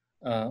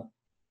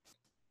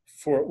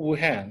for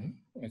Wuhan.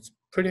 It's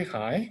pretty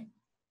high.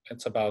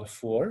 It's about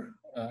 4,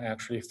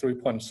 actually 3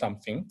 point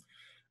something,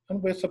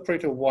 and with a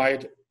pretty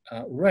wide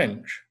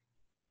range.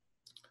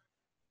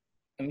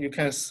 And you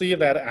can see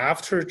that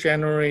after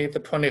January the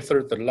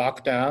 23rd, the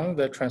lockdown,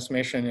 the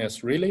transmission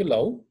is really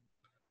low.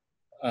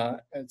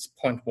 It's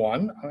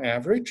 0.1 on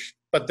average,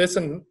 but this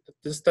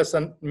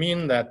doesn't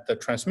mean that the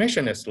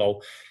transmission is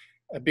low,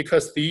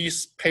 because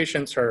these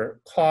patients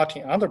are caught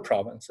in other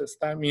provinces.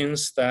 That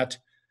means that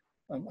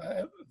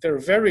there are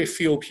very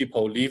few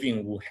people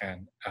leaving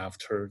Wuhan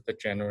after the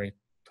January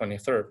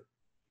 23rd.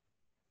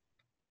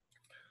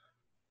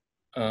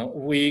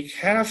 We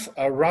have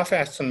a rough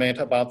estimate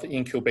about the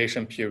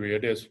incubation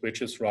period,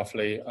 which is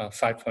roughly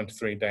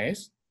 5.3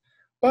 days.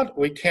 But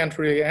we can't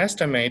really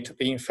estimate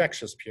the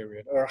infectious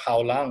period or how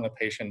long a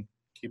patient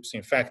keeps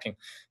infecting.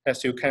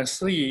 As you can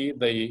see,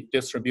 the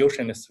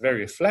distribution is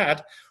very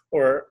flat,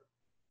 or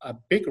a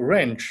big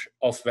range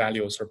of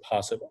values are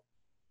possible.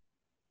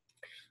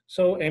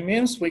 So it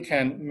means we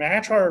can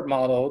match our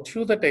model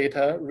to the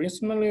data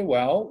reasonably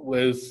well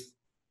with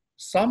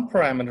some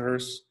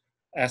parameters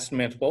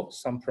estimatable,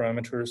 some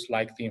parameters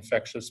like the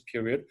infectious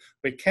period,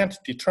 we can't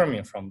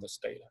determine from this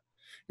data.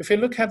 If you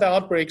look at the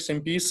outbreaks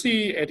in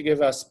BC, it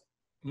gives us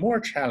more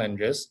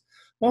challenges,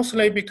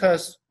 mostly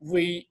because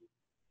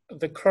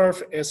the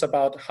curve is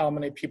about how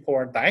many people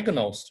are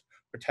diagnosed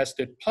or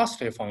tested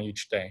positive on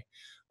each day.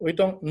 We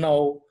don't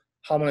know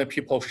how many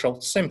people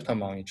showed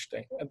symptom on each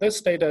day. And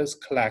this data is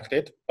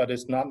collected, but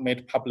it's not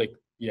made public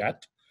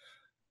yet.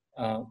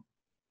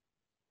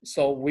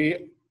 So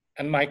we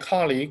and my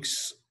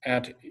colleagues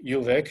at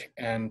UVic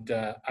and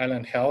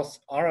Island Health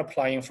are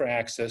applying for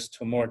access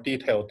to more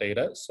detailed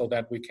data so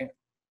that we can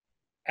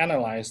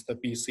analyze the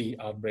BC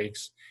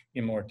outbreaks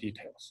in more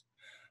details.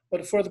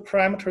 But for the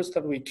parameters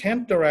that we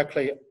can't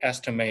directly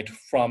estimate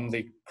from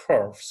the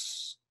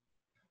curves,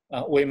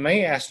 we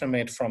may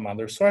estimate from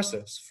other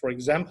sources. For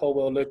example,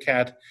 we'll look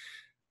at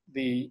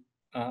the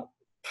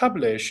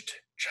published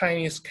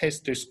Chinese case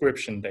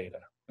description data.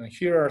 And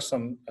here are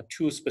some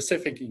two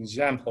specific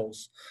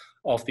examples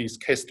of these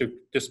case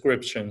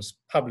descriptions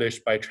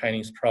published by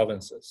Chinese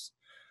provinces.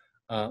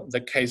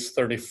 The case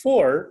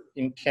 34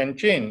 in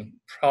Tianjin,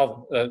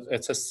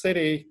 it's a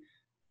city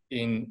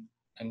in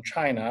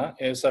China,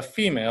 is a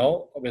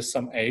female with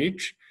some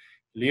age,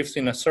 lives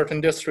in a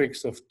certain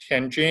district of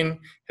Tianjin.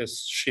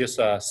 She is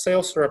a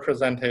sales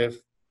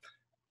representative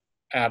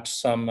at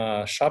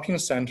some shopping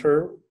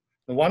center.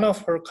 One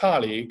of her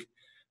colleagues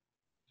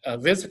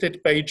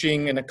visited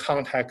Beijing and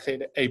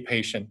contacted a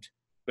patient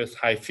with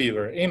high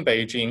fever in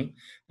Beijing,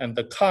 and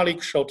the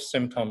colleague showed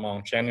symptoms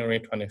on January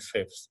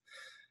 25th.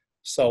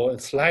 So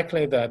it's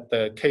likely that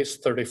the case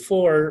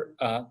 34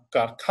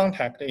 got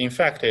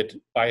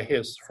infected by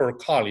her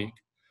colleague,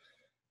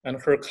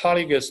 and her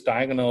colleague is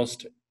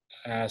diagnosed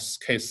as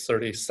case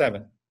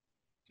 37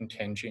 in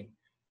Tianjin.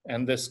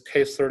 And this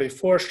case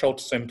 34 showed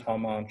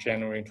symptoms on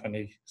January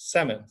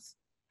 27th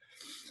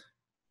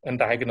and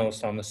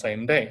diagnosed on the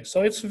same day.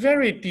 So it's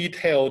very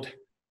detailed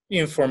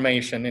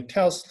information. It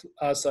tells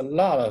us a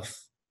lot of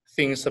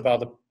things about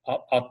the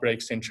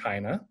outbreaks in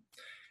China,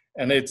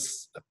 and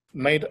it's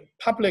made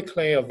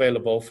publicly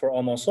available for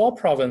almost all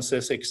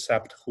provinces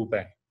except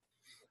Hubei.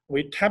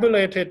 We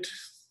tabulated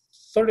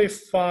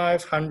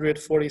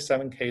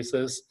 3,547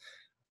 cases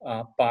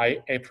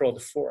by April the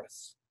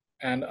 4th.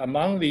 And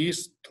among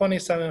these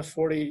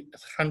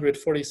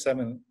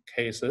 2,747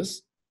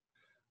 cases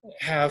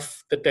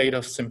have the date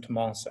of symptom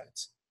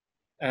onset.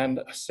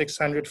 And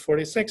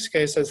 646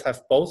 cases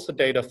have both the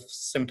date of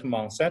symptom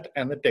onset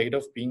and the date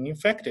of being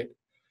infected.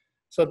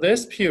 So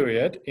this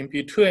period in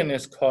between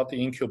is called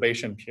the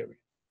incubation period.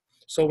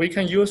 So we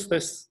can use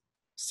this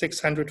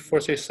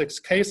 646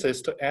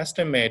 cases to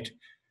estimate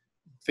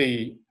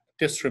the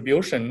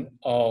distribution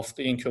of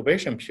the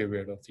incubation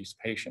period of these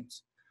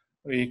patients.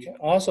 We can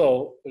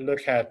also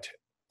look at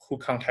who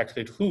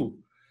contacted who.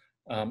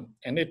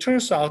 And it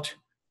turns out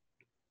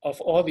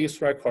of all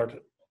these records,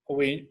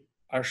 we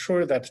are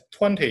sure that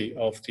 20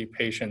 of the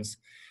patients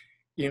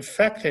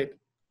infected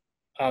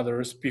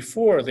others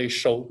before they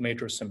showed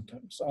major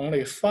symptoms.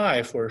 Only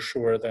 5 were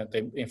sure that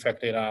they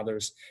infected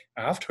others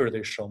after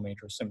they show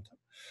major symptoms.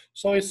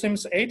 So it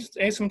seems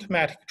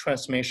asymptomatic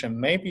transmission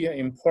may be an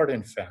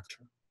important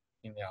factor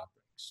in the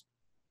outbreaks.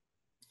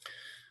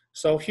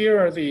 So here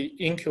are the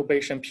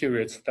incubation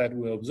periods that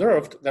we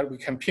observed that we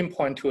can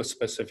pinpoint to a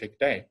specific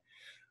day.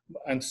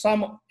 And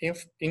some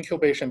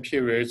incubation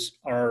periods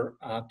are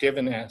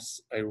given as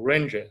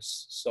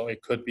ranges. So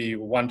it could be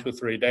 1 to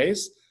 3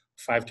 days,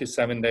 5 to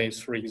 7 days,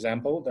 for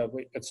example.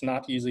 It's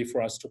not easy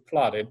for us to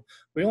plot it.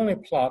 We only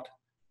plot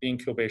the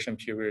incubation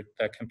period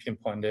that can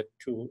pinpoint it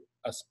to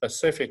a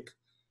specific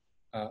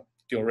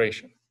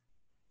duration.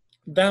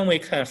 Then we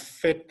can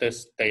fit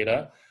this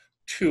data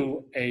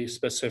to a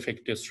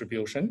specific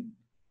distribution.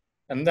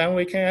 And then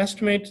we can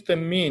estimate the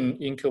mean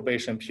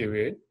incubation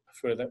period.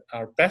 For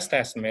our best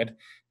estimate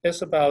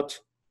is about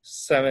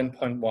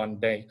 7.1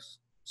 days.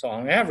 So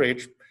on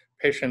average,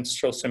 patients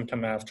show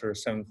symptom after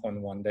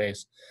 7.1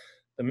 days.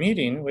 The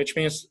median, which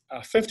means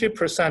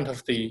 50%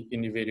 of the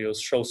individuals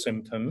show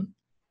symptom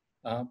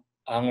on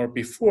or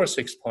before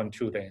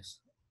 6.2 days.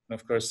 And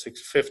of course,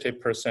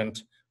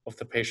 50% of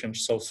the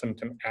patients show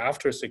symptom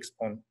after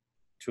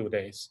 6.2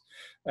 days.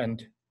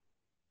 And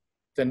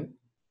then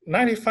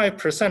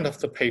 95% of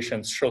the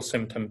patients show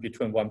symptom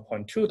between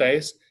 1.2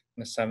 days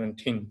and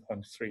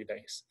 17.3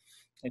 days.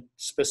 It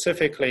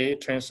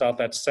turns out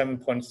that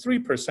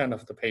 7.3%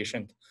 of the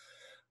patient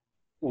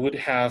would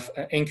have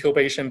an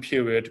incubation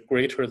period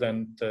greater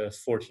than the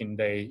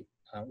 14-day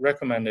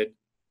recommended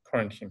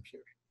quarantine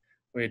period,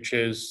 which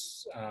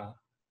is a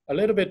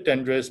little bit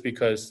dangerous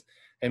because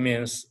it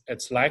means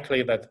it's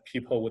likely that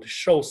people would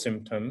show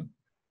symptom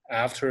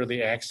after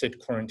they exit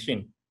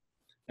quarantine.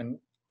 And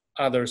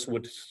others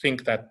would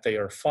think that they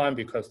are fine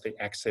because they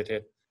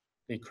exited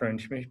the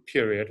quarantine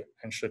period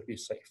and should be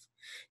safe.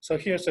 So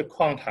here's a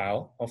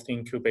quantile of the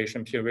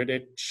incubation period.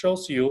 It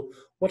shows you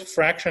what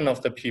fraction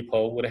of the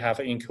people would have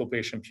an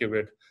incubation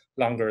period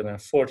longer than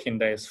 14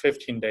 days,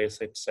 15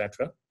 days,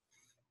 etc.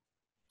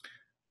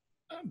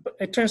 But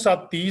it turns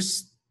out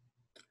these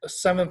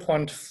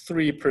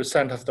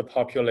 7.3% of the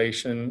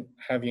population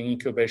having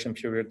incubation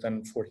period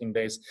than 14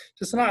 days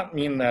does not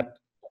mean that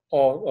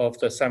all of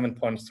the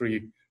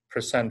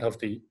 7.3% of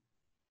the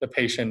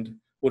patient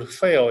would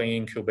fail in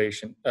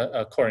incubation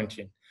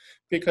quarantine,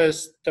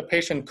 because the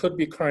patient could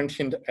be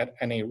quarantined at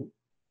any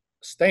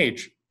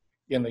stage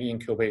in the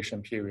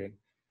incubation period.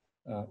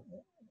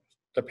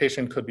 The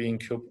patient could be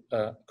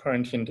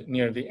quarantined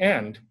near the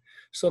end.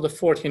 So the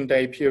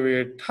 14-day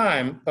period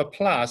time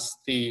plus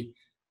the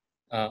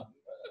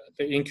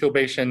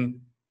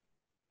incubation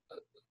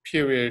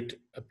period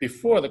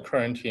before the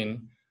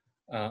quarantine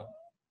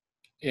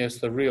is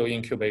the real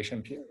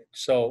incubation period.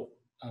 So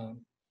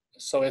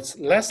it's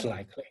less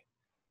likely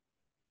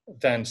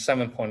than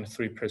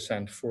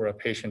 7.3% for a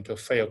patient to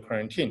fail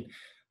quarantine.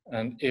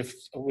 And if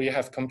we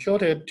have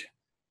computed,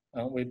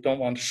 we don't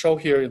want to show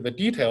here the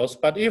details,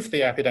 but if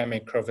the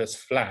epidemic curve is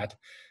flat,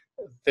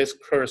 this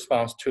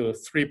corresponds to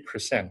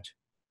 3%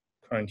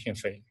 quarantine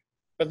failure.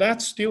 But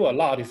that's still a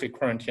lot if we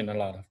quarantine a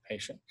lot of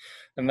patients.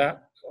 And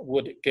that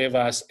would give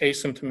us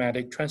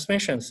asymptomatic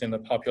transmissions in the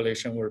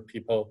population where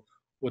people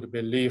would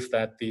believe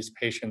that these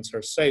patients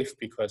are safe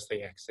because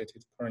they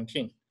exited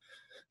quarantine.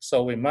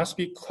 So we must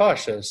be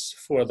cautious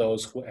for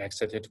those who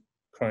exited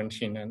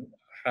quarantine and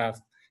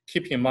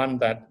keep in mind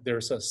that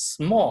there's a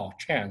small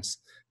chance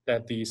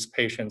that these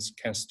patients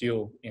can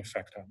still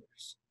infect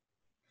others.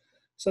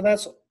 So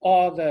that's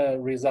all the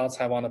results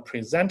I want to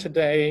present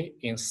today.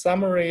 In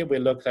summary, we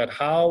looked at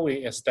how we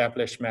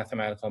establish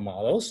mathematical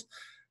models,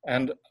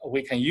 and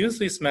we can use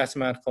these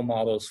mathematical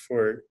models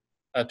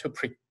to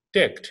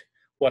predict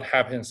what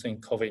happens in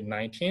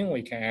COVID-19.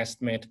 We can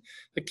estimate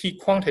the key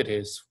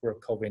quantities for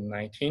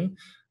COVID-19,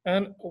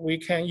 and we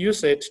can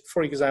use it,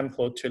 for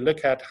example, to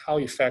look at how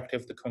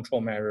effective the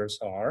control measures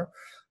are,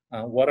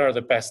 what are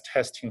the best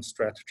testing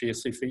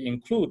strategies if we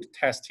include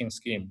testing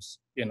schemes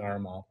in our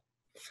model.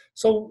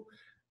 So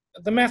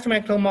the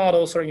mathematical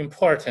models are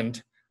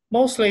important,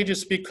 mostly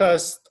just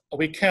because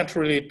we can't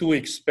really do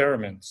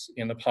experiments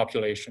in the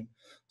population.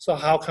 So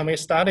how can we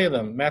study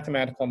them?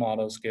 Mathematical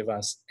models give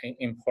us an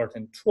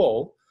important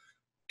tool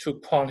to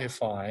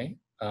quantify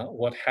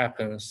what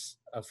happens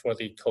for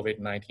the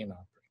COVID-19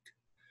 outbreak.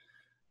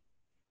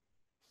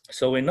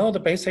 So we know the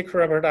basic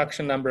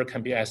reproduction number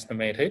can be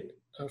estimated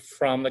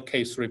from the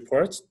case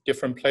reports.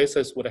 Different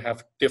places would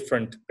have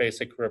different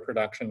basic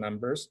reproduction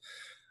numbers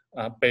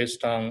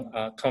based on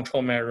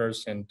control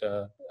measures and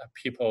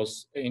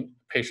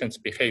patients'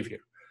 behavior.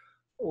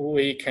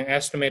 We can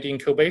estimate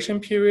incubation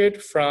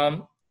period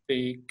from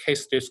the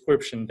case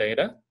description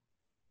data.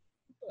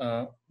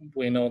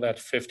 We know that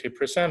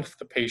 50% of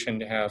the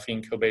patient have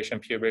incubation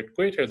period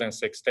greater than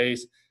 6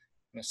 days,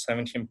 and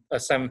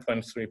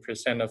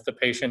 7.3% of the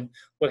patient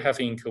would have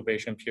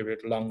incubation period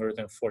longer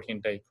than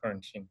 14-day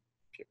quarantine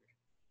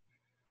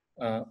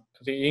period.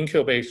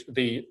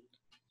 The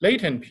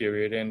latent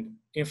period and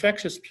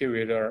infectious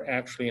period are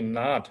actually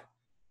not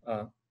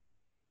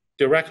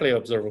directly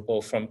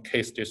observable from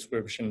case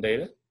description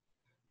data.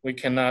 We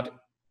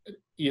cannot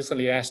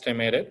easily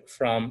estimate it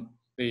from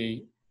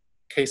the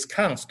case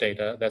counts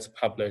data that's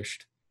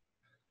published.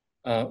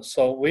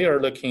 So we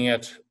are looking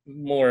at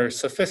more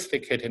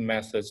sophisticated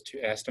methods to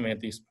estimate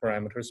these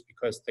parameters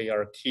because they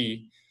are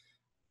key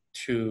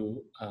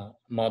to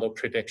model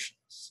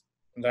predictions.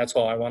 And that's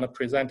all I want to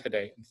present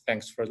today.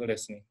 Thanks for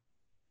listening.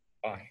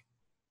 Bye.